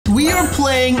are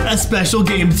playing a special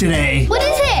game today. What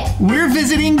is it? We're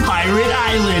visiting Pirate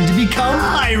Island to become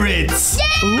pirates.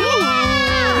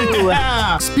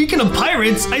 Yeah. Speaking of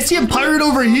pirates, I see a pirate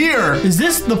over here. Is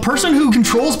this the person who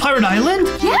controls Pirate Island?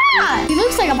 Yeah, he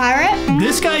looks like a pirate.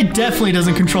 This guy definitely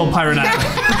doesn't control Pirate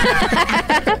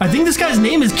Island. I think this guy's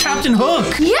name is Captain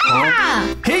Hook.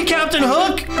 Yeah. Hey, Captain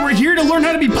Hook. We're here to learn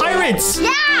how to be pirates.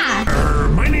 Yeah.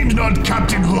 My name's not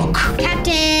Captain Hook.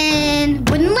 Captain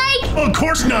Wooden Leg. Of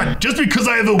course not. Just because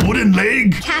I have a wooden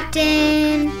leg.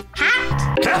 Captain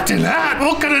Hat. Captain Hat?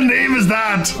 What kind of name is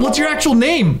that? What's your actual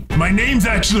name? My name's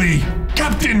actually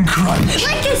Captain Crunch.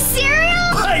 Like a cereal?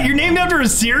 What? You're named after a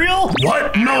cereal?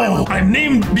 What? No, I'm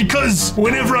named because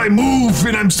whenever I move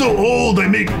and I'm so old, I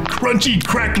make crunchy,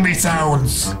 crackly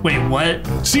sounds. Wait, what?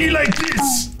 See, like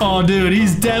this. Oh, dude,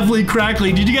 he's definitely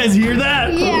crackly. Did you guys hear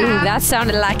that? Yeah. Ooh, that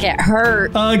sounded like it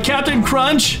hurt. Captain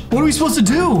Crunch, what are we supposed to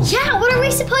do? Yeah, what are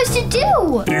we supposed to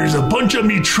do? There's a bunch of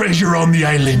me treasure on the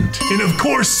island. And of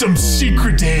course, some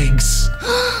secret eggs.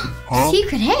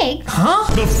 Secret egg?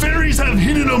 Huh? The fairies have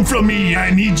hidden them from me. I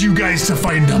need you guys to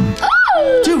find them.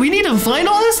 Oh! Dude, we need to find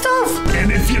all this stuff?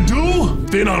 And if you do,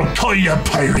 then I'll call you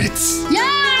pirates. Yeah!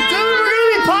 Dude, we're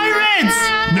gonna be pirates!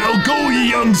 Now go, ye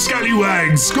young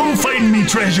scallywags. Go find me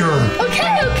treasure.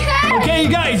 Okay. Okay, you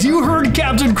guys, you heard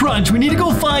Captain Crunch. We need to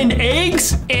go find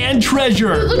eggs and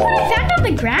treasure. Look what I found on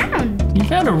the ground. You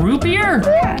found a root beer?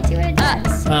 Yeah, see what it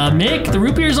does. Mick, the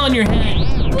root beer's on your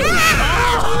head.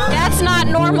 That's not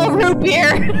normal root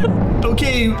beer.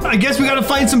 Okay, I guess we gotta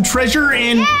find some treasure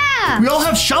and we all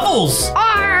have shovels.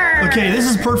 Arr! Okay, this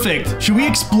is perfect. Should we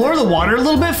explore the water a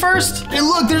little bit first? Hey,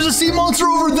 look, there's a sea monster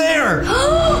over there.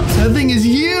 That thing is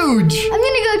huge. I'm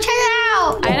gonna go check it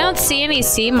out. I don't see any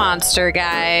sea monster,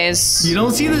 guys. You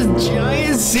don't see this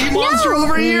giant sea monster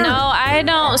over here? No, I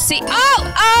don't see.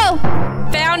 Oh!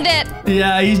 Found it.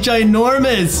 Yeah, he's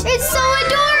ginormous. It's so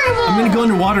adorable. I'm gonna go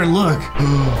underwater and look.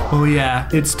 Oh yeah,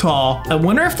 it's tall. I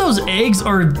wonder if those eggs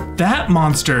are that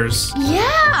monsters.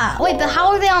 Yeah. Wait, but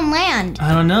how are they on land?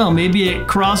 I don't know, maybe it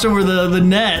crossed over the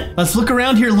net. Let's look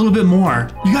around here a little bit more.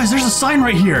 You guys, there's a sign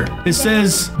right here. It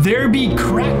says, "There be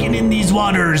kraken in these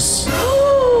waters."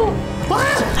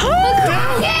 What?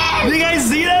 Do you guys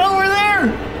see that over there?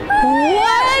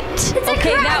 What? It's a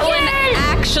Okay, that one kraken.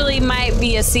 actually might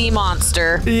be a sea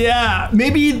monster. Yeah,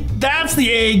 maybe that's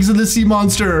the eggs of the sea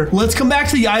monster. Let's come back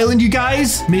to the island, you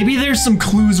guys. Maybe there's some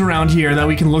clues around here that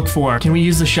we can look for. Can we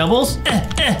use the shovels?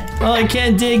 Oh, I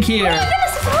can't dig here. Look at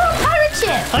this, it's a little pirate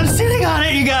ship. I'm sitting on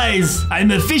it, you guys.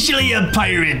 I'm officially a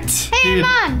pirate. Hey,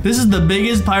 man. This is the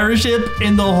biggest pirate ship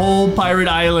in the whole pirate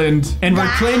island. And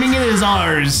we're claiming it as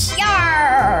ours.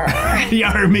 Yarr.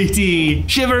 Yar, matey.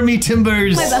 Shiver me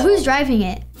timbers. Wait, but who's driving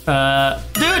it?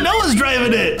 Dude, no one's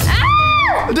driving it.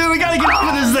 Ah! Dude, we gotta get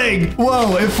off of this thing.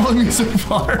 Whoa, it flung me so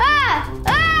far. Ah!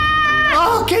 Ah!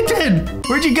 Oh, Kitten,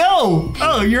 where'd you go?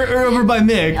 Oh, you're over by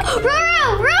Mick.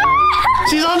 Roro!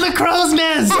 She's on the crow's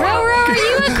nest. Roro, are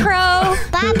you a crow?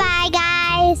 Bye-bye,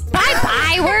 guys.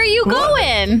 Bye-bye. Where are you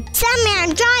going? Somewhere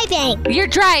I'm driving. You're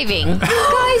driving. Guys,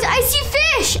 I see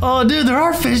fish. Oh, dude, there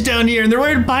are fish down here, and they're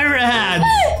wearing pirate hats.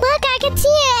 Look, I can see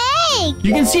an egg.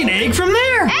 You can see an egg from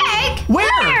there? Egg?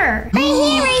 Where? Right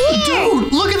here.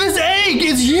 Dude, look at this egg.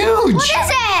 It's huge. What is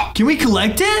it? Can we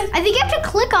collect it? I think you have to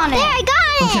click on it. There, I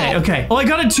got it. Okay. Oh, I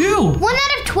got it too. 1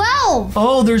 out of 12.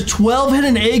 Oh, there's 12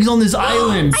 hidden eggs on this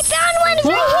island. I found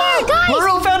one right here, guys.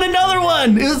 Loro found another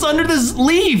one. It was under this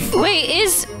leaf. Wait,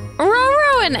 is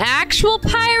Roro an actual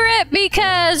pirate?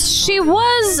 Because she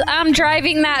was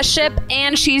driving that ship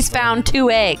and she's found 2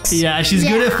 eggs. Yeah, she's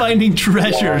good at finding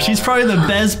treasure. She's probably the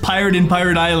best pirate in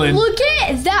Pirate Island. Look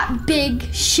at that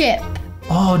big ship.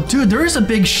 Oh, dude, there is a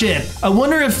big ship. I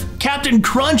wonder if Captain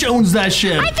Crunch owns that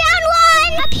ship. I found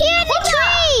one up here in the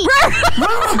tree.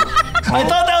 I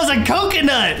thought that was a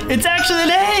coconut. It's actually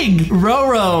an egg.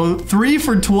 Roro, 3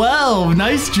 for 12.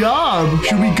 Nice job.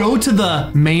 Should we go to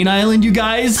the main island, you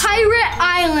guys? Pirate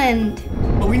Island.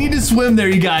 Oh, we need to swim there,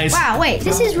 you guys. Wow, wait,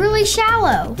 this is really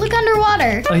shallow. Look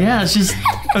underwater. Oh, yeah, it's just...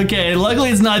 Okay, luckily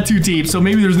it's not too deep, so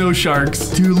maybe there's no sharks.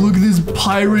 Dude, look at this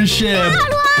pirate ship.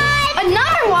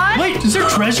 Another one. Wait, is there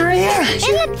treasure in here? In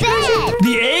the bed.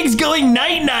 The egg's going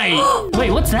night-night.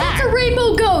 Wait, what's that? It's a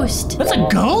rainbow ghost. That's a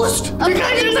ghost? You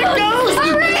guys, there's a ghost!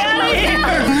 Get out of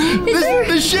here!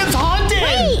 The ship's haunted!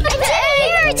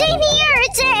 It's in here.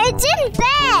 It's in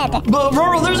bed. But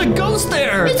Roro, there's a ghost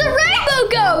there! It's a rainbow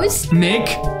ghost. Mick,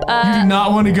 you do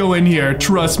not want to go in here.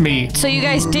 Trust me. So you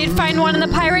guys did find one in the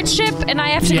pirate ship and I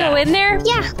have to go in there?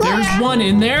 Yeah. There's one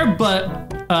in there, but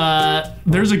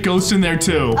there's a ghost in there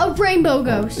too. A rainbow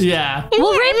ghost. Yeah.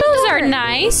 Well, rainbows are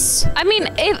nice. I mean,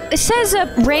 it says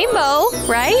a rainbow,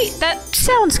 right? That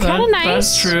sounds kind of nice.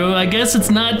 That's true. I guess it's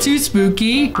not too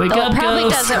spooky. Wake Though up, it probably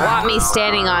ghost. doesn't want me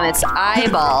standing on its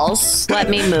eyeballs. Let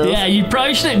me move. Yeah, you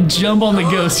probably shouldn't jump on the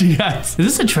ghost, you guys.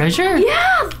 Is this a treasure?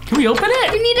 Yeah. Can we open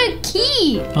it? We need a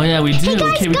key. Oh yeah, we do. Hey,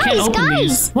 guys, okay, we can't open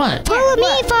these. What? Follow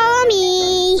me, follow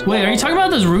me. Wait, are you talking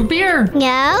about this root beer?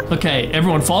 No. Okay,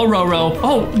 everyone follow Roro.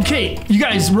 Oh, okay, you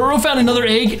guys, Roro found another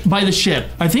egg by the ship.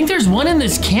 I think there's one in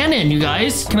this cannon, you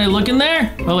guys. Can I look in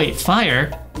there? Oh wait,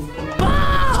 fire.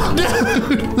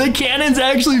 The cannon's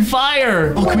actually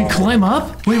fire. Oh, can we climb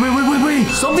up? Wait.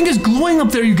 Something is glowing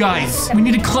up there, you guys. We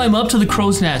need to climb up to the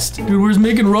crow's nest. Dude, where's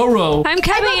Mick and Roro? I'm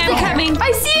coming.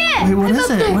 I see it. Wait, what is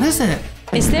it? What is it?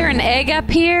 Is there an egg up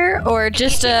here or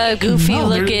just a goofy No,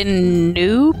 looking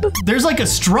noob? There's like a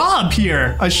straw up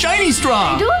here. A shiny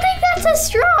straw. I don't think that's a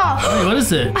straw. Wait, what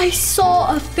is it? I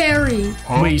saw a fairy.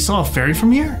 Wait, you saw a fairy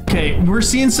from here? Okay, we're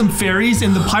seeing some fairies,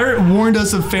 and the pirate warned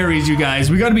us of fairies, you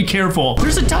guys. We gotta be careful.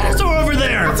 There's a dinosaur over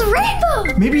there. It's a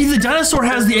rainbow. Maybe the dinosaur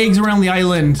has the eggs around the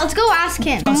island. Let's go ask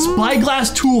him. A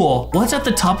spyglass tool. What's at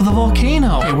the top of the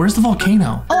volcano? Hey, where's the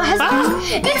volcano? Oh, it has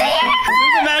it's a unicorn.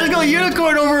 There's a magical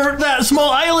unicorn over that small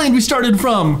island we started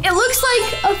from. It looks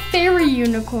like a fairy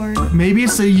unicorn. Maybe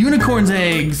it's the unicorn's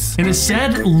eggs. And it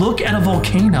said, look at a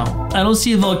volcano. I don't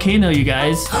see a volcano, you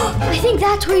guys. I think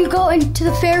that's where you go into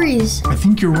the fairies. I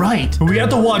think you're right. But we have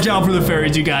to watch out for the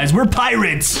fairies, you guys. We're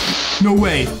pirates. No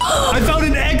way. I found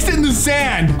an X in the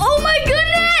sand. Oh my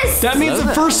goodness. That means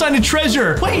the first sign of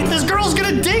treasure. Wait, this girl's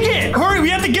gonna dig it. Hurry, we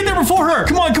have to get there before her.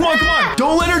 Come on.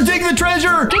 Don't let her dig the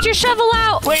treasure. Get your shovel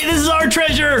out. Wait, this is our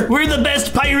treasure. We're the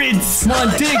best pirates. Come on,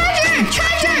 dig.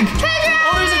 Treasure.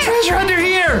 Oh, there's a treasure under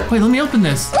here. Wait, let me open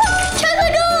this.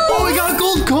 Chocolate gold. Oh, we got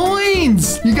gold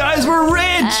coins. You guys were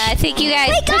rich. I think you guys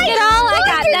took it all. I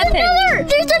got nothing.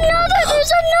 There's another.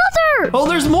 Oh,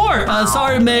 there's more.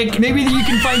 Sorry, Mick. Maybe you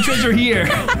can find treasure here.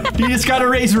 You just gotta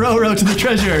race Roro to the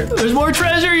treasure. There's more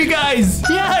treasure, you guys.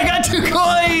 Yeah, I got 2 coins.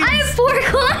 I have 4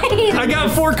 coins. I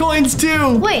got 4 coins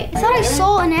too. Wait, I thought I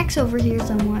saw an X over here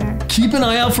somewhere. Keep an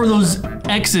eye out for those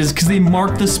X's because they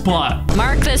mark the spot.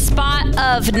 Mark the spot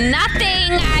of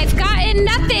nothing. I've gotten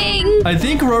nothing. I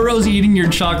think Roro's eating your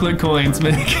chocolate coins,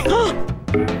 Mick.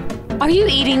 Are you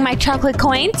eating my chocolate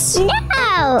coins?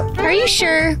 No. Are you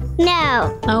sure?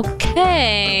 No.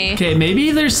 Okay. Okay,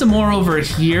 maybe there's some more over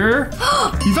here.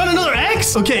 You found another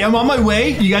X? Okay, I'm on my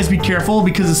way. You guys be careful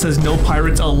because it says no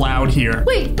pirates allowed here.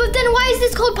 Wait, but then why is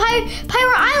this called Pirate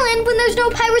Island when there's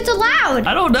no pirates allowed?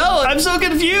 I don't know. I'm so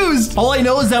confused. All I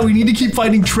know is that we need to keep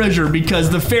finding treasure because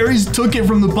the fairies took it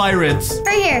from the pirates.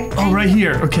 Right here. Oh, right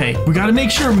here. Okay, we gotta make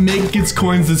sure Mick gets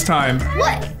coins this time.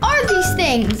 What are these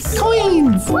things?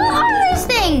 Coins! What are these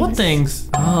things? What things?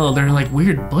 Oh, they're like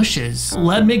weird bushes.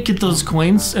 Let Mick get those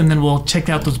coins and then we'll check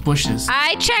out those bushes.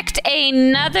 I checked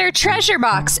another treasure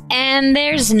box and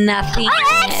there's nothing in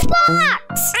it.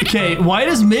 Xbox. Okay, why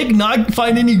does Mick not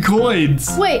find any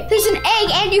coins? Wait, there's an egg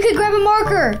and you could grab a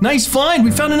marker. Nice find.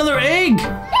 We found another egg.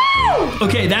 No!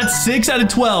 Okay, that's 6 out of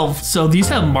 12. So these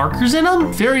have markers in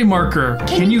them? Fairy marker.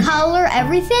 Can you color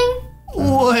everything?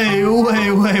 Wait.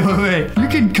 You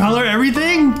can color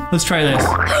everything? Let's try this.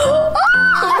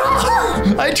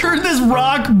 I turned this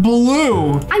rock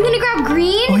blue. I'm gonna grab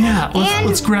green. Oh yeah,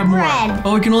 let's grab more. red.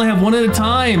 Oh, we can only have one at a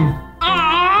time. Aww.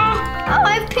 Oh,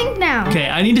 I have pink now. Okay,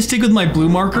 I need to stick with my blue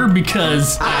marker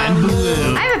because I'm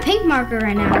blue. I have a pink marker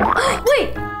right now. Wait,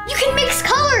 you can mix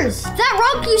colors.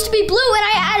 That rock used to be blue and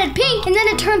I added pink and then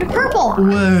it turned to purple.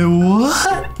 Wait,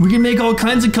 what? We can make all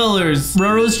kinds of colors.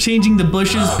 Roro's changing the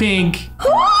bushes pink.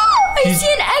 I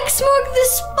see an X mark the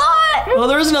spot. Oh,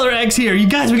 there's another X here. You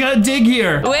guys, we gotta dig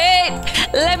here. Wait,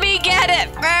 let me get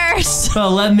it first. Oh,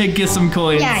 let Mick get some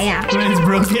coins. Yeah. Mine's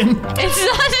broken. It's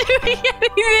not doing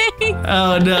anything.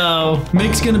 Oh no.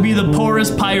 Mick's gonna be the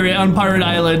poorest pirate on Pirate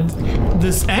Island.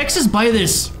 This X is by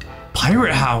this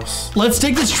pirate house. Let's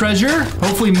take this treasure.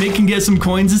 Hopefully Mick can get some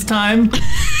coins this time.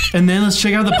 And then let's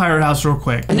check out the pirate house real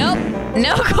quick. Nope,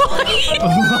 no coin.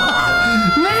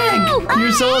 Mick,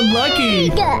 you're so unlucky.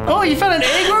 Oh, you found an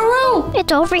egg, Roro?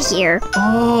 It's over here.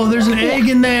 Oh, there's an egg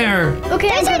in there. Okay,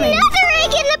 There's I'm coming. another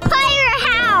egg in the pirate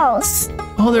house.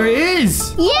 Oh, there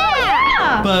is.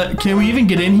 Yeah. But can we even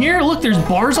get in here? Look, there's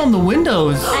bars on the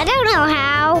windows. I don't know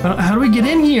how. How do we get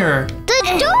in here?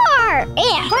 The door.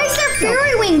 Yeah. Why is there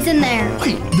fairy wings in there?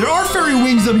 Wait, there are fairy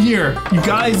wings up here. You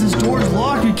guys, this door is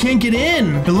locked. We can't get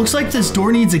in. It looks like this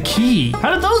door needs a key.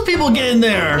 How did those people get in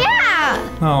there?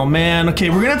 Yeah. Oh, man. Okay,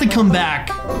 we're gonna have to come back.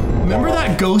 Remember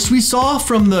that ghost we saw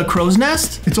from the crow's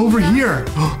nest? It's over here.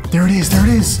 There it is. There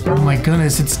it is. Oh my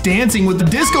goodness. It's dancing with the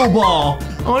disco ball.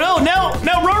 Oh no.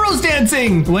 Now Roro's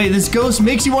dancing. Wait, this ghost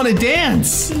makes you want to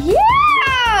dance.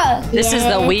 Yeah. This is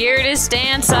the weirdest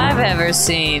dance I've ever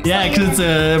seen. Yeah, because it's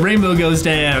a rainbow ghost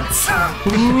dance. Ah,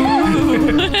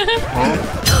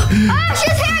 she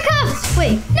has handcuffs.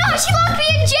 Wait, no, she locked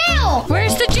me in jail.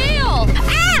 Where's the jail?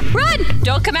 Ah, run!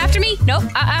 Don't come after me. Nope,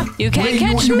 you can't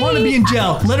catch you me. want to be in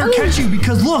jail. Let her catch you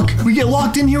because look, we get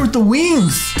locked in here with the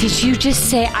wings. Did you just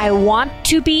say I want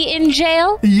to be in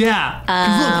jail? Yeah.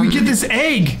 'Cause look, we get this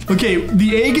egg. Okay,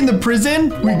 the egg in the prison,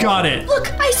 we got it.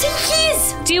 Look, I see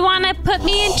keys. Do you want to put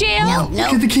me in jail?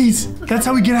 Look at the keys. That's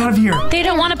how we get out of here. They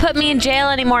don't want to put me in jail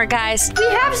anymore, guys. We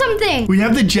have something. We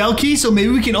have the gel key, so maybe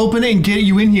we can open it and get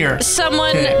you in here.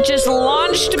 Someone just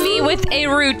launched me with a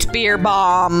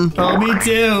Rootbeerbomb. Oh, me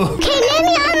too. Okay, let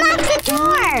me unlock the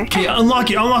door. Okay, unlock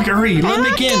it. Hurry. Let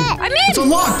Nick in. I'm in. It's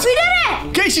unlocked. We did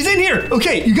it. Okay, she's in here.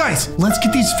 Okay, you guys, let's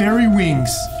get these fairy wings.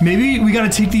 Maybe we gotta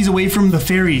take these away from the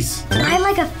fairies. Fly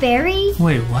like a fairy.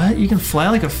 Wait, what? You can fly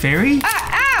like a fairy?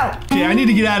 Ow. Okay, I need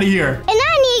to get out of here. And I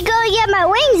need to go get my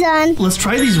wings on. Let's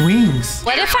try these wings.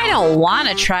 What if I don't want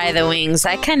to try the wings?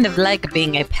 I kind of like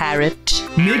being a pirate.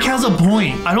 Nick has a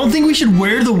point. I don't think we should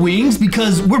wear the wings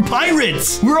because we're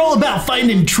pirates. We're all about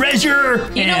finding treasure.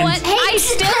 You know what? I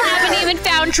still haven't even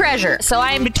found treasure, so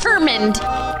I am determined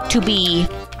to be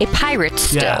a pirate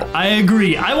still. Yeah, I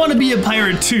agree. I want to be a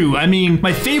pirate too. I mean,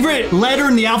 my favorite letter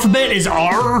in the alphabet is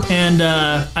R, and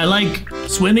I like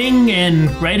swimming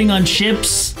and riding on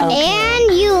ships.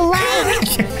 And you like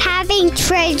having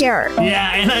treasure.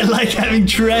 Yeah, and I like having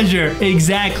treasure.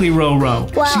 Exactly,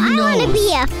 Roro. Well, She I want to knows.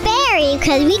 be a fairy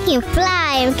because we can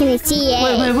fly and we can see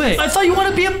it. Wait. I thought you want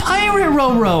to be a pirate,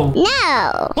 Roro.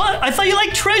 No. What? I thought you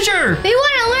liked treasure. We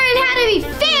want to learn how to be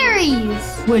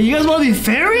fairies. Wait, you guys want to be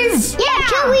fairies? Yeah,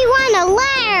 because we want to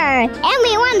learn and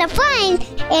we want to find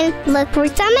and look for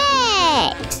some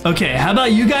eggs. Okay, how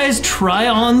about you guys try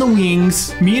on the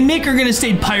wings? Me and Nick are gonna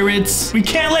stay pirates. We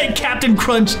can't let Captain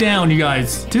Crunch down, you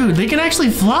guys. Dude, they can actually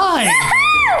fly.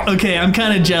 Okay, I'm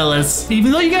kind of jealous.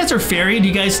 Even though you guys are fairy, do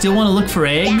you guys still want to look for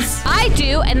eggs? I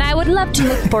do, and I would love to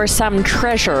look for some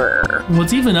treasure.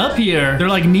 What's even up here? They're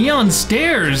like neon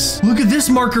stairs. Look at this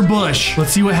marker bush.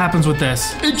 Let's see what happens with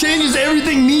this. It changes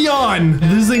everything neon.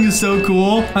 This thing is so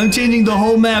cool. I'm changing the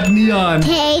whole map neon.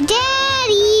 Hey,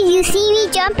 Daddy, you see me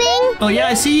jumping? Oh yeah,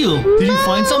 I see you. Did you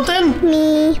find something?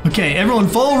 Me. Okay, everyone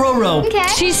follow Roro. Okay.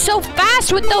 She's so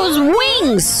fast with those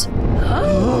wings.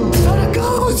 It's not a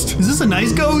ghost. Is this a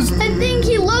nice ghost? I think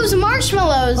he loves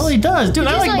marshmallows. Oh, he does. Dude,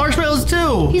 I He's like like- marshmallows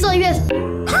too. He's like this.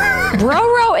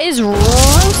 Roro is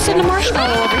roasting a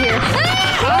marshmallow over here.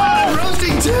 Oh, I'm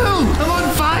roasting too. I'm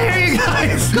on fire, you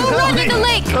guys. Go run in the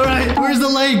lake. All right, where's the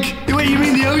lake? Wait, you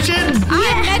mean the ocean?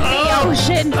 I'm at the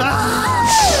ocean.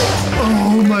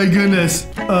 Oh my goodness.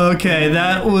 Okay,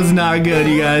 that was not good,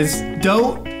 you guys.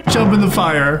 Don't jump in the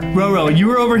fire. Roro, you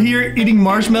were over here eating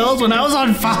marshmallows when I was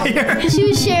on fire. She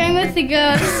was sharing with the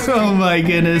ghost. Oh my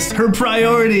goodness. Her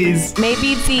priorities.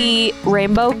 Maybe the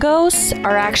rainbow ghosts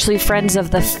are actually friends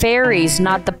of the fairies,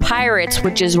 not the pirates,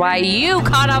 which is why you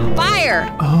caught on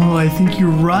fire. Oh, I think you're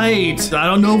right. I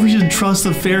don't know if we should trust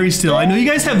the fairies still. I know you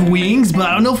guys have wings, but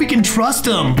I don't know if we can trust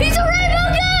them. He's a rainbow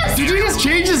ghost. Did you just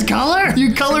change his color?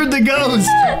 You colored the ghost.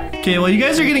 Okay, well, you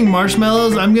guys are getting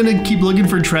marshmallows. I'm gonna keep looking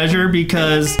for treasure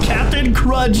because Captain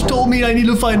Crunch told me I need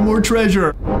to find more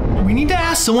treasure. We need to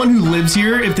ask someone who lives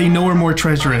here if they know where more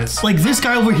treasure is. Like this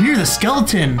guy over here, the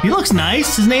skeleton. He looks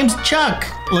nice. His name's Chuck.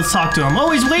 Let's talk to him. Oh,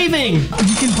 he's waving.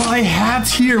 You can buy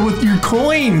hats here with your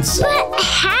coins. But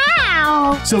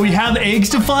how? So we have eggs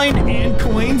to find and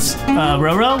coins.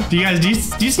 Roro, do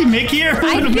you see Mick here?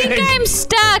 I think I'm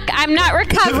stuck. I'm not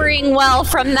recovering well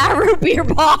from that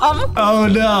Rootbeerbomb. Oh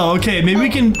no. Okay, maybe we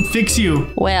can fix you.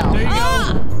 Well. There you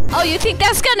go. Oh, you think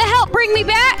that's gonna help bring me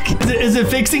back? Is it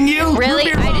fixing you? Really?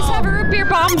 Root beer I just bomb. have a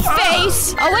Rootbeerbomb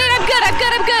face. Oh wait, I'm good.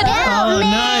 Oh,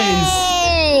 nice.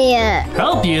 Hey,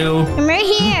 Help you? I'm right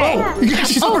here. Oh,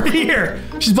 she's over here.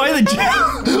 She's by the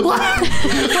gym. What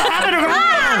happened to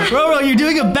her? Roro, you're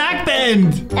doing a back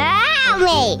bend. Help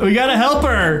me. We gotta help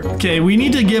her. Okay, we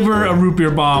need to give her a root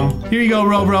beer bomb. Here you go,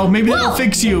 Roro. Maybe that'll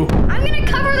fix you. I'm gonna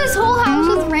cover this whole house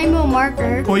with rainbow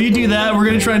marker. While you do that, we're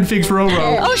gonna try and fix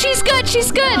Roro. Oh, she's good.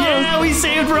 Yeah, we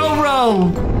saved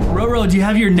Roro. Roro, do you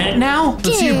have your net now?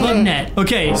 Let's see your bug net.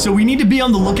 Okay, so we need to be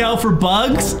on the lookout for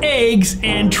bugs, eggs,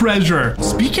 and treasure.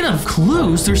 Speaking of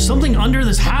clues, there's something under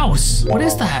this house. What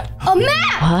is that? A map!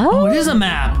 Oh, it is a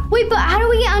map. Wait, but how do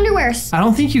we get underwears? I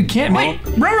don't think you can. Wait,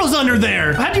 Roro's under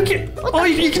there. How do you get? Oh,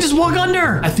 you can just walk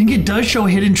under. I think it does show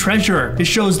hidden treasure. It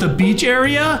shows the beach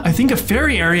area, I think a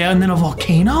fairy area, and then a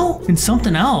volcano and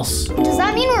something else. Does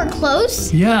that mean we're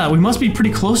close? Yeah, we must be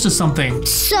pretty close to something.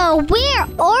 So where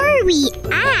are we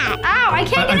at? Ow, I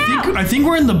can't get out. I think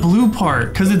we're in the blue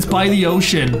part because it's by the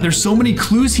ocean. There's so many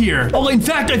clues here. Oh, in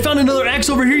fact, I found another X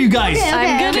over here, you guys. Okay.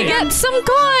 I'm gonna get some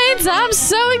coins. I'm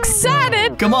so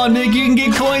excited. Come on, Nick, you can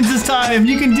get coins this time.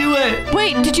 You can do it.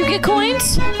 Wait, did you get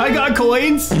coins? I got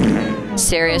coins.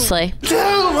 Seriously? Dude,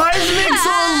 why is Mick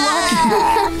so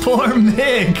unlucky? Poor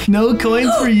Mick. No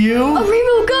coins for you? A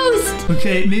rainbow ghost.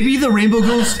 Okay, maybe the rainbow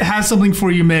ghost has something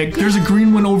for you, Mick. There's a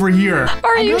green one over here.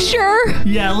 Are you sure?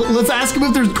 Yeah, let's ask him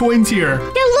if there's coins here. Yeah,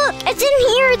 look, it's in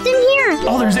here. It's in here.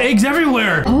 Oh, there's eggs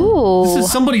everywhere. Oh. This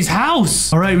is somebody's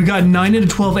house. All right, we got 9 out of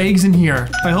 12 eggs in here.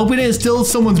 I hope it didn't steal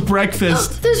someone's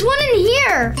breakfast. There's one in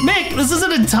here. Mick, this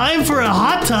isn't a time for a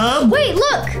hot tub. Wait,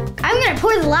 look. I'm gonna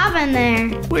pour the lava in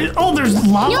there. Wait, oh, there's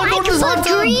lava No, I going to can this hot put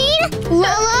tub. green,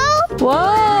 yellow.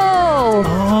 Whoa.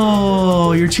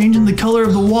 Oh, you're changing the color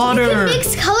of the water.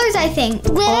 Mixed colors, I think.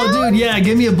 Oh, dude, yeah,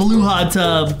 give me a blue hot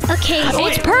tub. Okay,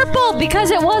 It's purple because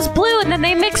it was blue and then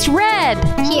they mixed red.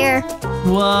 Here.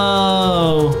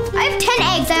 Whoa. I have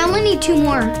 10 eggs. I only need 2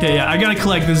 more. Okay, yeah, I gotta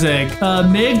collect this egg.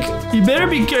 Mick, you better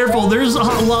be careful. There's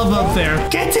hot lava up there.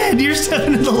 Get in, you're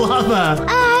stepping in the lava.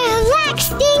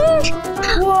 Relaxing.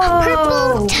 Whoa.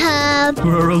 Purple tub.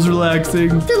 Roro's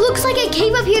relaxing. There looks like a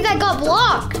cave up here that got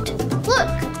blocked. Look.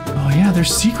 Oh yeah,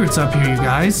 there's secrets up here, you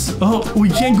guys. Oh, we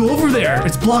can't go over there.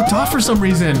 It's blocked off for some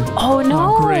reason. Oh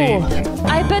no. Oh, great.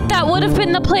 I bet that would have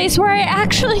been the place where I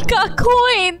actually got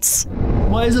coins.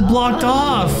 Why is it blocked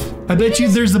off? I bet you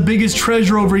there's the biggest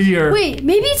treasure over here. Wait,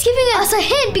 maybe it's giving us a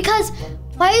hint because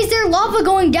why is there lava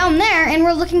going down there and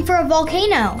we're looking for a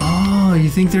volcano? Oh, you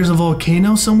think there's a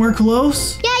volcano somewhere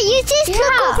close? Yeah, you just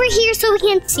look over here so we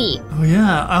can see. Oh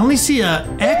yeah, I only see a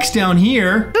X down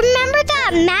here. Remember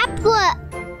that map?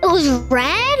 It was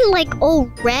red, like all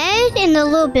red and a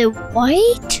little bit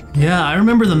white. Yeah, I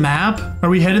remember the map. Are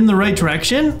we heading the right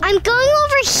direction? I'm going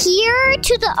over here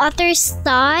to the other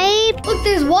side. Look,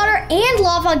 there's water and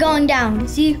lava going down.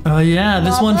 See? Oh yeah,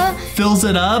 this one Lava. fills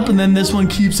it up and then this one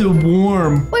keeps it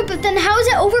warm. Wait, but then how is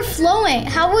it overflowing?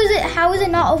 How is it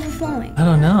not overflowing? I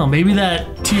don't know. Maybe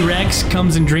that T-Rex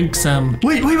comes and drinks some.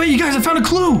 Wait, you guys, I found a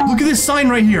clue. Look at this sign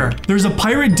right here. There's a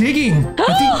pirate digging.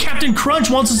 I think Captain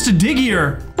Crunch wants us to dig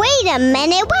here. Wait a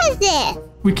minute, what is it?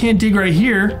 We can't dig right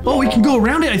here. Oh, we can go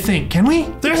around it, I think. Can we?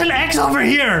 There's an X over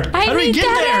here. I How do we need get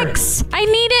that there? X. I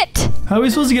need it. How are we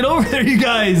supposed to get over there, you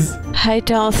guys? I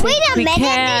don't think Wait a we minute,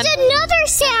 can. there's another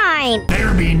sign.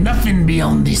 There be nothing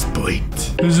beyond this point.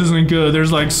 This isn't good.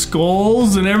 There's like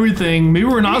skulls and everything. Maybe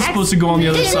we're not supposed to go on the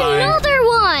other There's side. another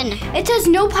one. It says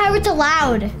no pirates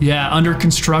allowed. Yeah, under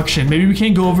construction. Maybe we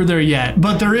can't go over there yet.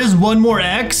 But there is one more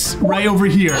X right over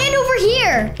here. And over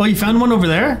here. Oh, you found one over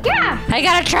there? Yeah. I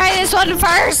gotta try this one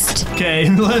first. Okay,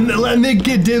 let Mick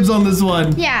get dibs on this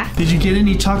one. Yeah. Did you get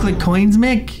any chocolate coins,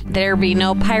 Mick? There be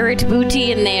no pirate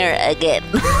booty in there again.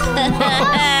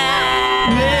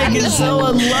 Mick is so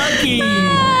unlucky.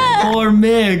 Poor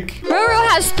Mick. Roro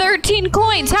has 13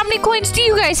 coins. How many coins do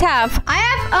you guys have? I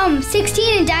have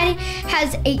 16 and Daddy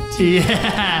has 18.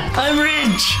 Yeah, I'm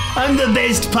rich. I'm the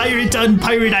best pirate on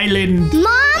Pirate Island.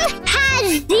 Mom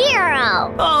has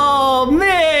 0. Oh,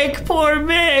 Mick, poor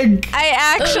Mick. I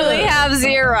actually have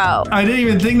 0. I didn't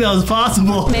even think that was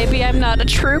possible. Maybe I'm not a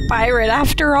true pirate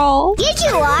after all. Yes,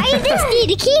 you are. You just need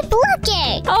to keep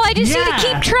looking. Oh, I just need Yeah. to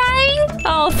keep trying?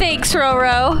 Oh, thanks,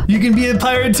 Roro. You can be a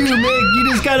pirate too, Mick.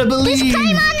 You just gotta believe. Just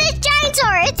climb on this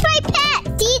dinosaur. It's my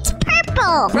pet. See, it's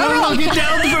purple. Roro, get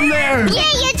down from there.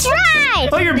 Yeah, you tried.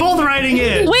 Oh, you're both riding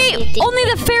it. Wait, only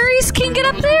the fairies can get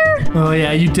up there? Oh,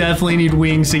 yeah, you definitely need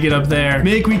wings to get up there.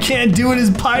 Mick, we can't do it as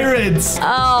pirates.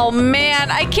 Oh,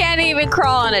 man, I can't even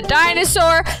crawl on a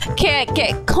dinosaur. Can't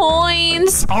get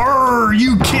coins. Are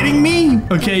you kidding me?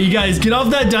 Okay, you guys, get off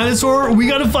that dinosaur. We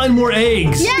gotta find more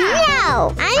eggs. Yeah.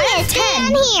 No, I'm gonna stay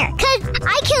on here because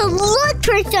I can look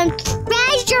for some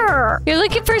treasure. You're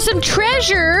looking for some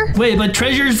treasure? Wait, but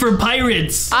treasures for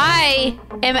pirates. I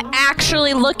am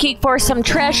actually looking for some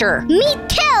treasure. Me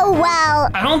too. Well,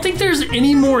 I don't think there's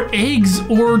any more eggs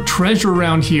or treasure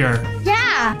around here.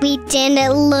 Yeah. we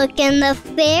didn't look in the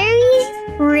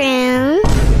fairies' room.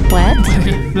 What?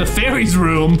 The fairy's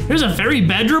room. There's a fairy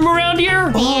bedroom around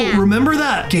here? Oh, remember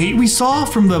that gate we saw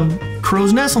from the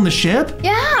crow's nest on the ship?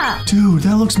 Yeah. Dude,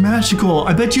 that looks magical.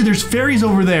 I bet you there's fairies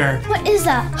over there. What is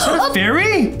that? Is that a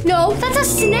fairy? No, that's a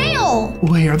snail.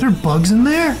 Wait, are there bugs in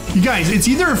there? You guys, it's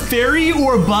either a fairy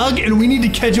or a bug, and we need to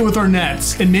catch it with our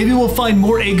nets. And maybe we'll find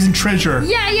more eggs and treasure.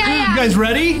 Yeah. You guys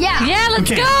ready? Yeah. Yeah,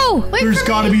 let's Okay. go. Wait There's for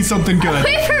gotta me. be something good.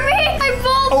 Wait for me. I'm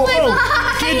bald.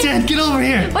 Kin Tin, get over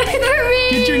here. Wait for me.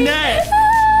 Get your net.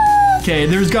 Okay,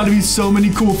 there's gotta be so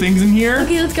many cool things in here.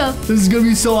 Okay, let's go. This is gonna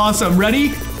be so awesome. Ready?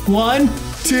 1,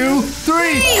 2,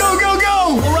 3. Go, go,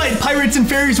 go! All right, pirates and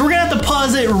fairies, we're gonna have to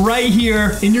pause it right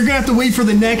here, and you're gonna have to wait for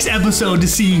the next episode to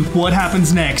see what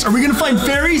happens next. Are we gonna find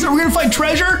fairies? Are we gonna find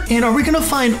treasure? And are we gonna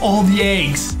find all the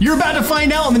eggs? You're about to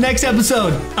find out on the next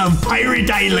episode of Pirate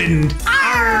Island.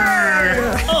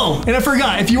 Arr! Oh, and I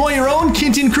forgot, if you want your own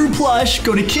Kin Tin Krew plush,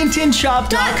 go to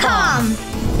kintinshop.com.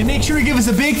 And make sure to give us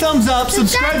a big thumbs up,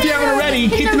 subscribe if you haven't already,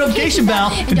 hit the notification bell,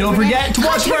 and don't forget to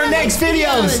watch for our next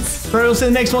videos. All right, we'll see you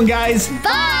in the next one, guys.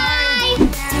 Bye.